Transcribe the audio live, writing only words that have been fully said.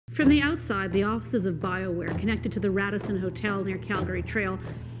From the outside, the offices of BioWare, connected to the Radisson Hotel near Calgary Trail,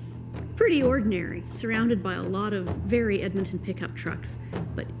 pretty ordinary, surrounded by a lot of very Edmonton pickup trucks.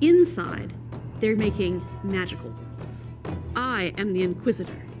 But inside, they're making magical worlds. I am the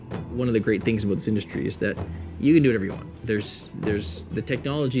Inquisitor. One of the great things about this industry is that you can do whatever you want. The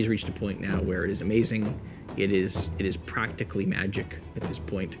technology has reached a point now where it is amazing. It is practically magic at this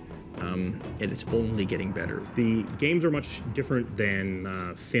point. And it's only getting better. The games are much different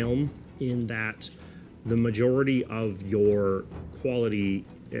than film in that the majority of your quality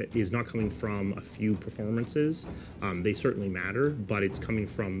is not coming from a few performances. They certainly matter, but it's coming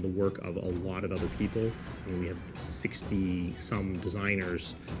from the work of a lot of other people. I mean, we have 60-some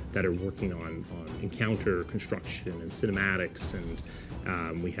designers that are working on encounter construction and cinematics,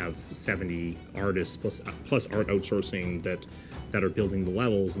 and we have 70 artists plus art outsourcing that are building the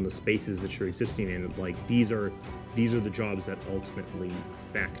levels and the spaces that you're existing in. Like, these are the jobs that ultimately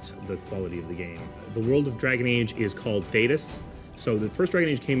affect the quality of the game. The world of Dragon Age is called Thedas. So the first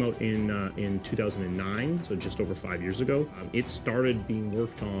Dragon Age came out in 2009, so just over 5 years ago. It started being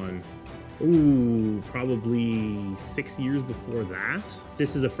worked on, probably 6 years before that.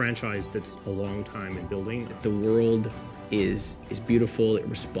 This is a franchise that's a long time in building. The world is beautiful. It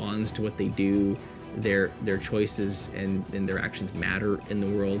responds to what they do. Their choices and their actions matter in the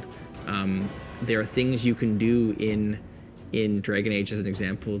world. There are things you can do in Dragon Age, as an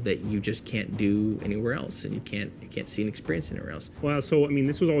example, that you just can't do anywhere else, and you can't see and experience anywhere else. Well, so I mean,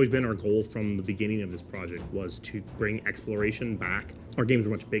 this was always been our goal from the beginning of this project, was to bring exploration back. Our games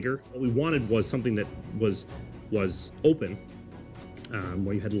were much bigger. What we wanted was something that was open,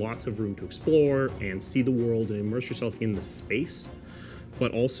 where you had lots of room to explore and see the world and immerse yourself in the space,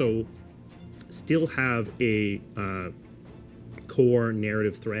 but also still have a core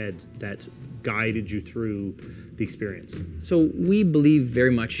narrative thread that guided you through the experience. So we believe very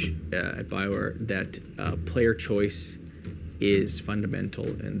much at BioWare that player choice is fundamental,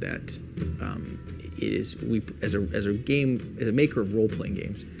 and that as a maker of role-playing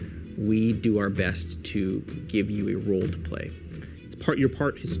games, we do our best to give you a role to play. You're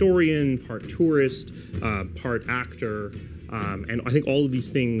part historian, part tourist, part actor, and I think all of these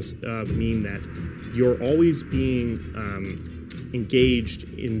things mean that you're always being engaged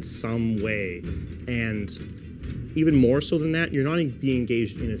in some way, and even more so than that, you're not being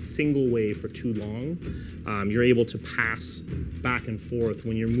engaged in a single way for too long. You're able to pass back and forth.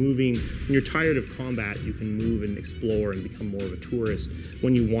 When you're tired of combat, you can move and explore and become more of a tourist.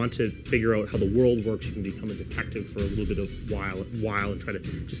 When you want to figure out how the world works, you can become a detective for a little bit of while and try to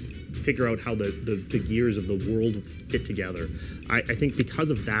just figure out how the gears of the world fit together. I think because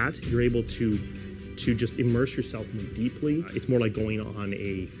of that, you're able to just immerse yourself more deeply. It's more like going on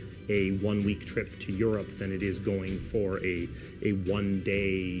a 1-week trip to Europe than it is going for a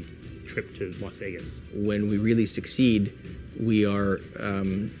 1-day trip to Las Vegas. When we really succeed, we are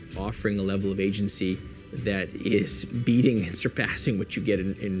offering a level of agency that is beating and surpassing what you get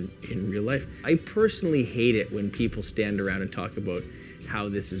in real life. I personally hate it when people stand around and talk about how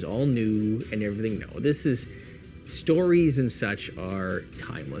this is all new and everything. No, this is, stories and such are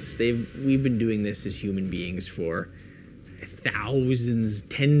timeless. We've been doing this as human beings for thousands,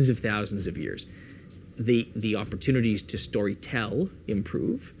 tens of thousands of years. The opportunities to storytell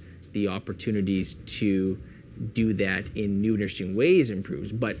improve. The opportunities to do that in new and interesting ways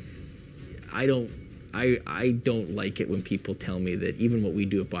improves. But I don't like it when people tell me that even what we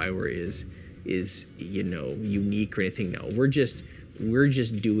do at BioWare is unique or anything. No, we're just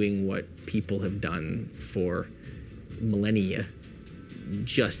doing what people have done for millennia,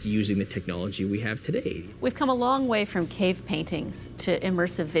 just using the technology we have today. We've come a long way from cave paintings to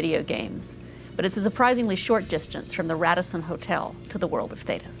immersive video games, but it's a surprisingly short distance from the Radisson Hotel to the world of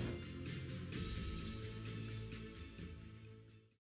Thedas.